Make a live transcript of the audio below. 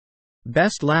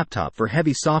Best laptop for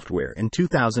heavy software in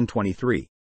 2023.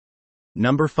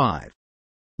 Number 5.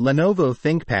 Lenovo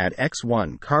ThinkPad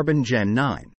X1 Carbon Gen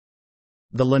 9.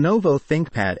 The Lenovo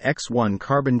ThinkPad X1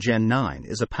 Carbon Gen 9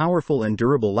 is a powerful and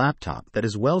durable laptop that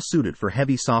is well suited for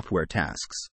heavy software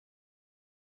tasks.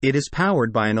 It is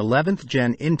powered by an 11th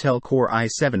Gen Intel Core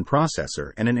i7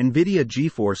 processor and an NVIDIA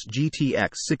GeForce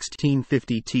GTX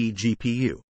 1650Ti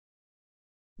GPU.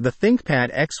 The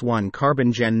ThinkPad X1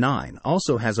 Carbon Gen 9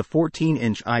 also has a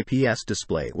 14-inch IPS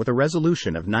display with a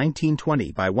resolution of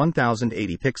 1920 by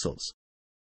 1080 pixels.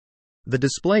 The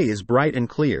display is bright and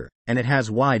clear, and it has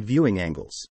wide viewing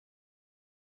angles.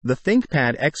 The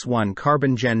ThinkPad X1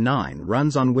 Carbon Gen 9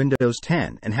 runs on Windows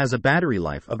 10 and has a battery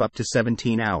life of up to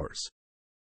 17 hours.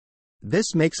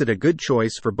 This makes it a good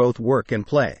choice for both work and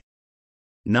play.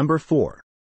 Number 4.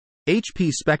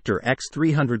 HP Spectre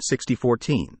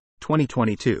X36014,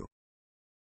 2022.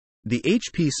 The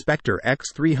HP Spectre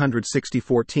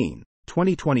X36014,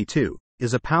 2022,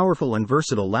 is a powerful and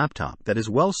versatile laptop that is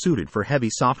well suited for heavy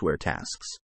software tasks.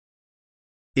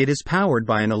 It is powered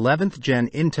by an 11th Gen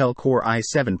Intel Core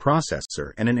i7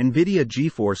 processor and an NVIDIA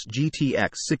GeForce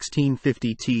GTX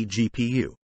 1650Ti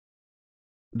GPU.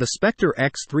 The Spectre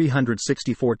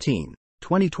X36014,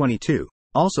 2022,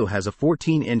 also has a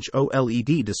 14-inch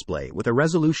OLED display with a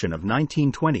resolution of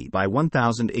 1920 by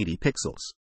 1080 pixels.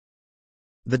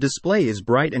 The display is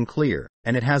bright and clear,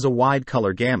 and it has a wide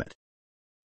color gamut.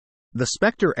 The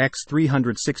Spectre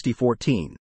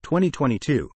X36014,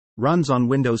 2022, runs on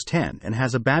Windows 10 and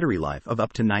has a battery life of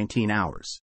up to 19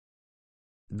 hours.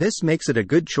 This makes it a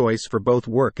good choice for both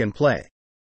work and play.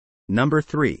 Number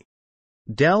 3.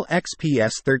 Dell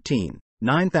XPS 13,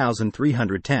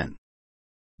 9310.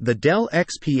 The Dell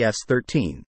XPS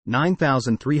 13,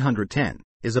 9310,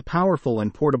 is a powerful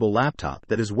and portable laptop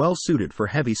that is well suited for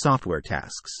heavy software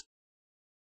tasks.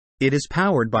 It is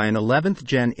powered by an 11th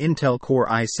Gen Intel Core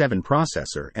i7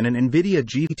 processor and an NVIDIA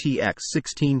GTX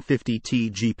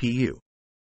 1650Ti GPU.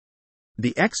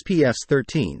 The XPS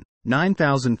 13,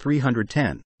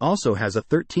 9310, also has a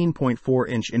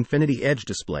 13.4-inch Infinity Edge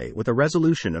display with a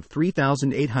resolution of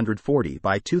 3840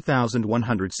 by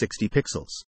 2160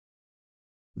 pixels.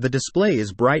 The display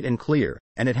is bright and clear,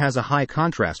 and it has a high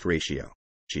contrast ratio.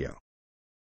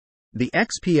 The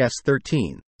XPS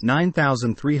 13,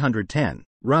 9310,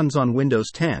 runs on Windows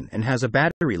 10 and has a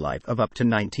battery life of up to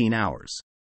 19 hours.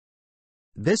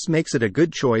 This makes it a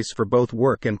good choice for both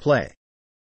work and play.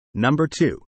 Number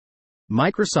 2.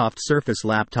 Microsoft Surface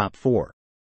Laptop 4.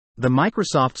 The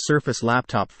Microsoft Surface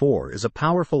Laptop 4 is a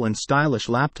powerful and stylish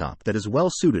laptop that is well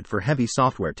suited for heavy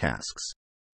software tasks.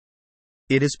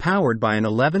 It is powered by an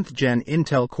 11th Gen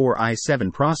Intel Core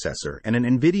i7 processor and an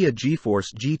NVIDIA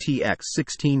GeForce GTX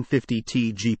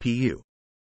 1650Ti GPU.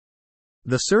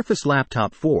 The Surface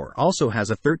Laptop 4 also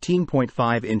has a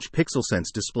 13.5-inch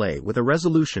PixelSense display with a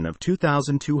resolution of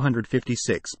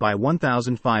 2256 by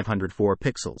 1504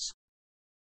 pixels.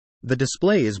 The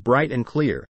display is bright and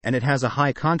clear, and it has a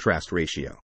high contrast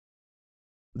ratio.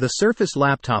 The Surface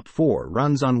Laptop 4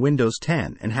 runs on Windows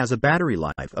 10 and has a battery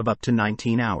life of up to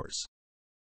 19 hours.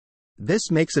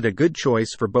 This makes it a good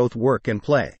choice for both work and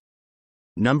play.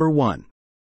 Number 1.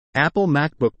 Apple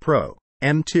MacBook Pro,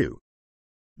 M2.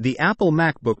 The Apple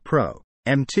MacBook Pro,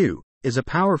 M2, is a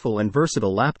powerful and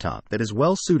versatile laptop that is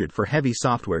well suited for heavy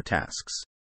software tasks.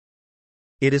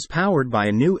 It is powered by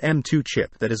a new M2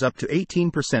 chip that is up to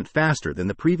 18% faster than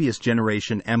the previous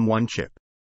generation M1 chip.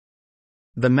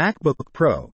 The MacBook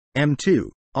Pro,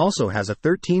 M2, also has a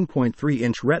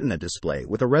 13.3-inch Retina display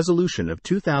with a resolution of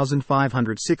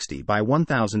 2560 by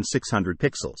 1600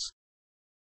 pixels.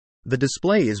 The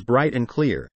display is bright and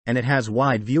clear, and it has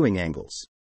wide viewing angles.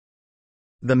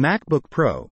 The MacBook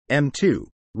Pro, M2,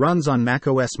 runs on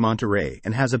macOS Monterey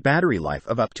and has a battery life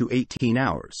of up to 18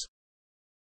 hours.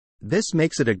 This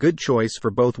makes it a good choice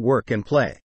for both work and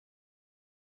play.